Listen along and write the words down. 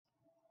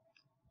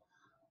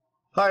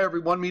Hi,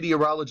 everyone.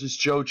 Meteorologist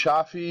Joe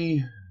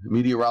Chaffee,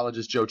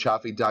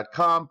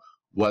 meteorologistjoechaffee.com,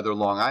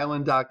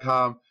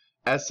 weatherlongisland.com,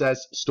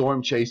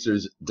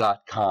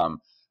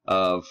 ssstormchasers.com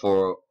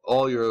for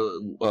all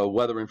your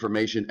weather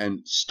information and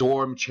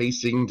storm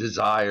chasing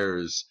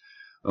desires.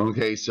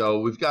 Okay, so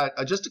we've got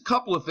just a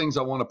couple of things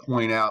I want to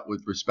point out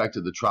with respect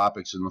to the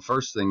tropics. And the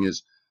first thing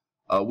is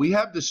we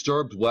have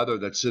disturbed weather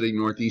that's sitting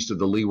northeast of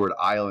the Leeward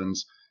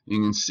Islands.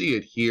 You can see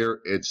it here.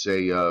 It's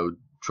a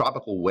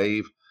tropical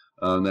wave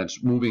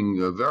that's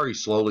moving very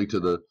slowly to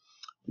the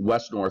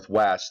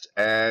west-northwest.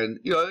 And,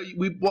 you know,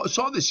 we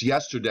saw this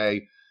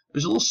yesterday.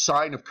 There's a little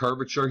sign of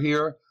curvature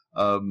here.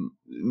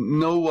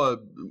 No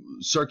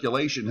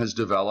circulation has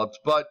developed,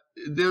 but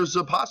there's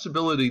a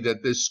possibility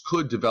that this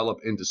could develop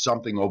into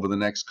something over the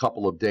next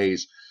couple of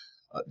days.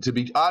 To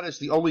be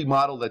honest, the only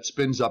model that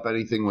spins up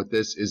anything with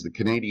this is the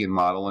Canadian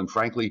model, and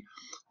frankly,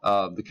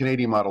 the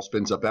Canadian model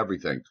spins up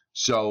everything.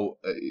 So,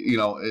 you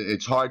know,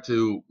 it's hard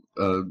to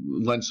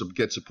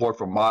get support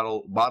from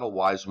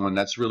model-wise when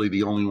that's really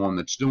the only one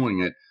that's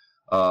doing it.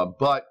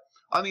 But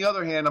on the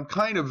other hand, I'm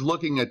kind of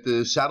looking at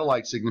the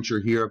satellite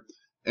signature here,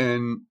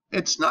 and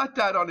it's not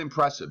that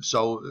unimpressive.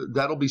 So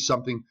that'll be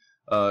something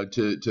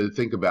to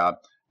think about.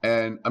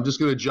 And I'm just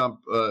going to jump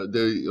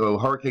the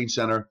Hurricane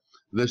Center.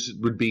 This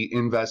would be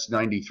Invest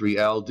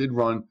 93L. Did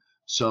run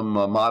some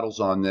models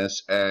on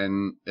this,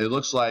 and it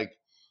looks like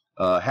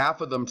half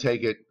of them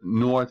take it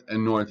north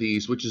and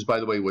northeast, which is, by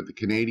the way, what the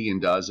Canadian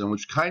does, and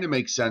which kind of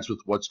makes sense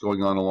with what's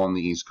going on along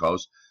the East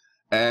Coast.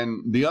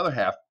 And the other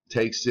half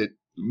takes it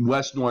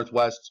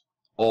west-northwest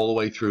all the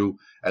way through,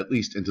 at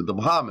least into the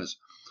Bahamas,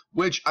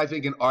 which I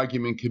think an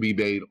argument could be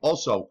made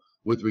also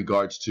with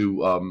regards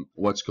to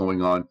what's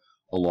going on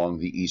along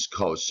the East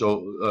Coast.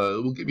 So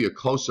we'll give you a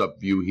close-up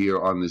view here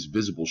on this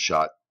visible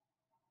shot,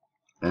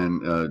 and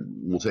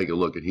we'll take a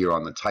look at here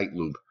on the tight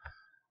loop.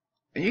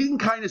 And you can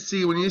kind of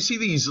see, when you see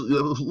these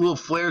little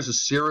flares of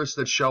cirrus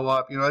that show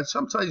up, you know,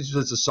 sometimes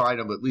it's a sign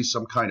of at least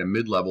some kind of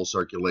mid-level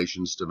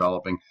circulations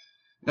developing.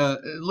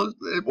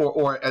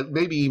 Or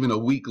maybe even a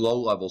weak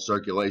low-level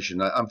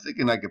circulation. I'm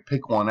thinking I could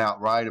pick one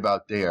out right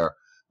about there.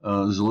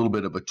 There's a little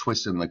bit of a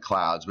twist in the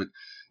clouds, but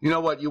you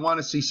know what? You want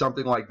to see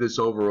something like this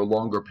over a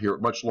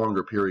much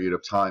longer period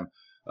of time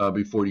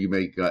before you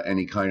make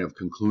any kind of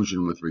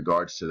conclusion with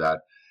regards to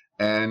that.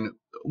 And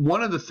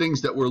one of the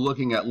things that we're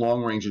looking at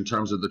long range in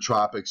terms of the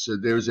tropics,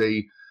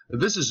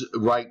 this is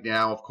right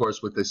now, of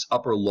course, with this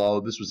upper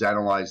low. This was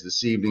analyzed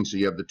this evening, so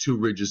you have the two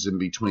ridges in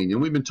between. And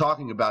we've been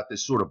talking about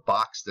this sort of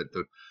box that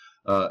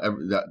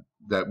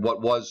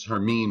what was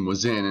Hermine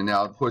was in, and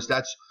now, of course,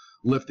 that's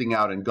lifting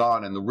out and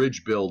gone, and the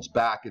ridge builds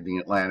back in the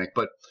Atlantic.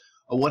 But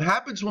what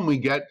happens when we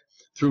get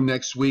through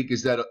next week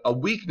is that a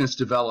weakness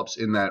develops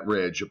in that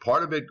ridge. A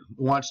part of it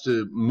wants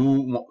to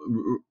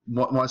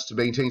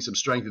maintain some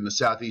strength in the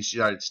southeast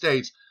United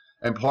States,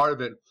 and part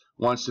of it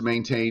wants to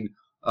maintain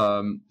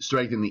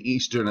strength in the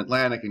eastern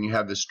Atlantic. And you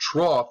have this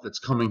trough that's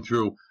coming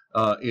through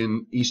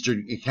in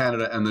eastern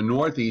Canada and the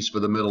northeast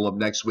for the middle of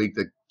next week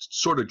that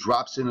sort of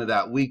drops into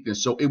that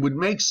weakness. So it would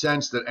make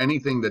sense that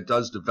anything that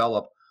does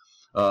develop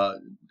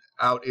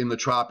out in the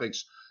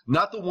tropics,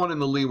 not the one in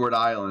the Leeward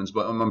Islands,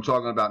 but I'm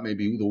talking about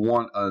maybe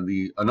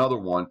another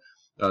one.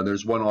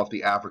 There's one off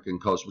the African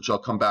coast, which I'll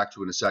come back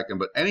to in a second.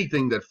 But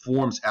anything that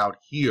forms out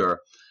here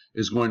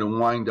is going to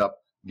wind up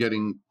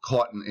getting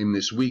caught in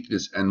this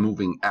weakness and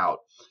moving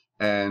out.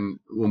 And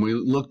when we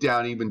look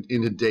down even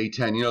into day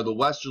 10, you know, the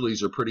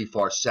westerlies are pretty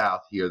far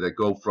south here that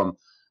go from,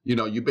 you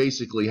know, you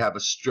basically have a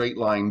straight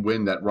line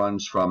wind that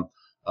runs from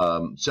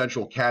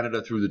central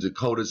Canada through the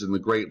Dakotas and the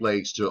Great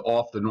Lakes to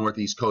off the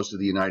northeast coast of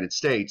the United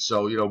States.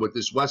 So, you know, with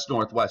this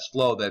west-northwest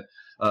flow that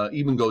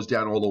even goes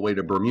down all the way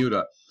to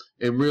Bermuda,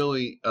 it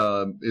really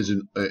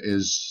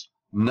is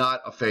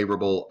not a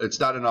favorable, it's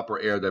not an upper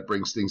air that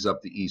brings things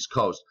up the East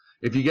Coast.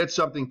 If you get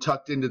something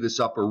tucked into this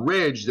upper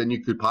ridge, then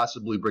you could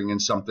possibly bring in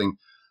something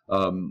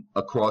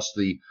across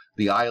the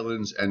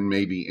islands and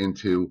maybe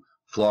into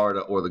Florida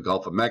or the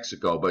Gulf of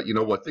Mexico. But you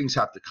know what? Things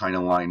have to kind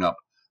of line up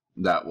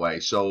that way.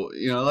 So,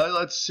 you know,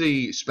 let's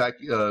see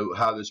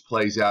how this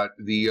plays out.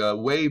 The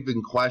wave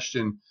in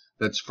question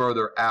that's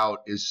further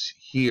out is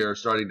here,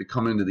 starting to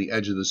come into the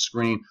edge of the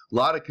screen. A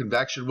lot of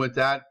convection with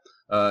that.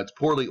 It's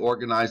poorly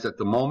organized at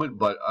the moment,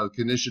 but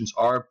conditions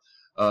are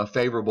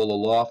favorable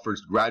aloft for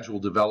gradual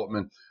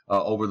development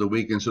over the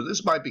weekend. So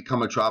this might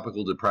become a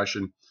tropical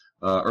depression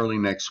early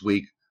next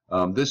week.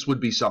 This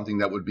would be something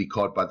that would be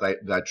caught by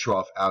that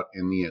trough out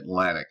in the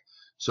Atlantic.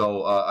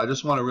 So I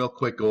just want to real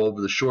quick go over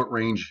the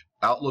short-range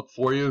outlook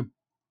for you.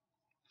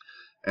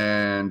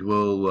 And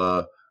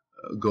we'll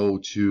go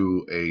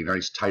to a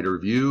nice tighter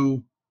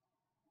view.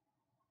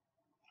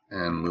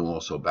 And we'll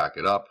also back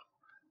it up.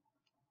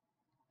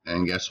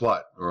 And guess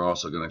what? We're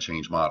also going to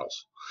change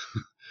models.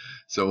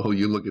 So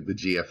you look at the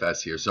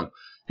GFS here. So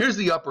here's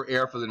the upper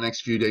air for the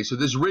next few days. So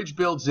this ridge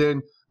builds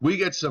in. We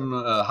get some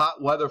hot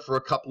weather for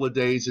a couple of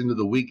days into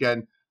the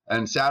weekend.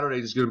 And Saturday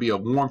is going to be a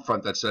warm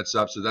front that sets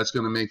up. So that's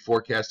going to make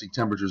forecasting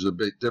temperatures a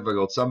bit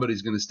difficult.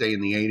 Somebody's going to stay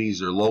in the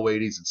 80s or low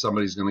 80s, and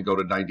somebody's going to go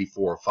to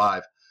 94 or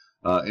 5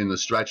 in the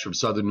stretch from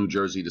southern New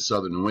Jersey to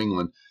southern New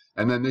England.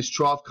 And then this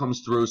trough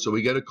comes through, so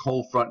we get a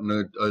cold front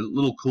and a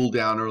little cool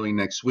down early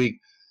next week.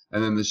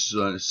 And then this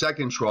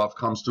second trough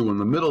comes through in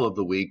the middle of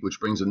the week, which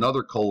brings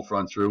another cold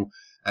front through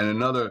and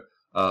another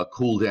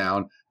cool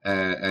down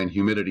and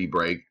humidity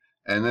break.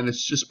 And then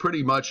it's just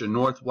pretty much a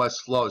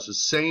northwest flow. It's the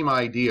same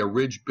idea.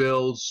 Ridge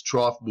builds,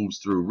 trough moves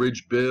through.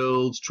 Ridge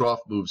builds, trough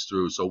moves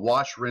through. So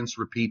wash, rinse,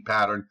 repeat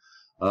pattern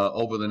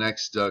over the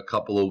next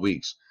couple of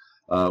weeks.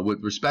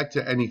 With respect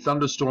to any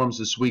thunderstorms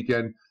this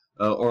weekend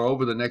or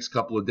over the next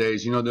couple of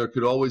days, you know, there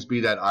could always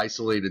be that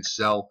isolated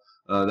cell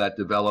that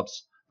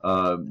develops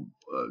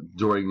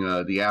during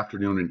the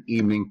afternoon and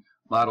evening.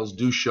 Models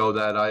do show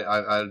that.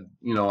 I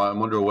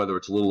wonder whether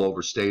it's a little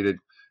overstated.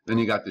 Then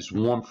you got this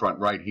warm front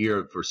right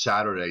here for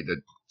Saturday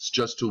that's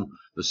just to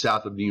the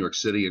south of New York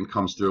City and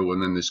comes through.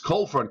 And then this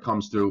cold front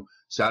comes through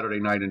Saturday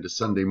night into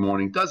Sunday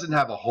morning. Doesn't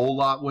have a whole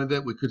lot with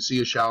it. We could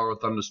see a shower or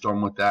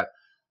thunderstorm with that.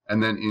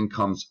 And then in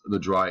comes the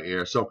dry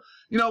air. So,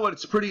 you know what?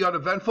 It's pretty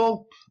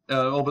uneventful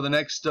over the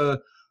next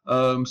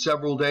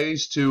several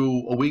days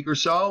to a week or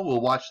so.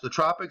 We'll watch the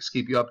tropics,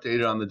 keep you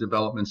updated on the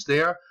developments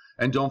there.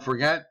 And don't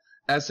forget,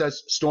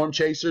 SS Storm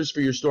Chasers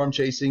for your storm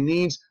chasing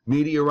needs,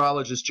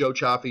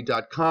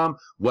 meteorologistjoechaffee.com,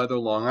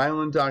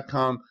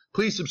 weatherlongisland.com.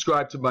 Please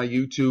subscribe to my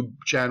YouTube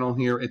channel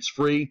here. It's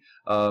free,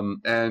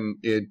 and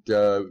it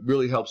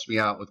really helps me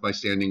out with my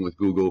standing with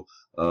Google.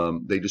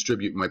 They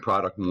distribute my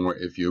product more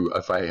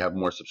if I have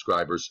more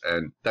subscribers,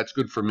 and that's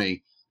good for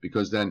me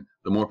because then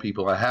the more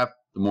people I have,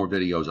 the more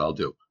videos I'll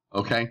do.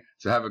 Okay?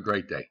 So have a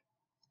great day.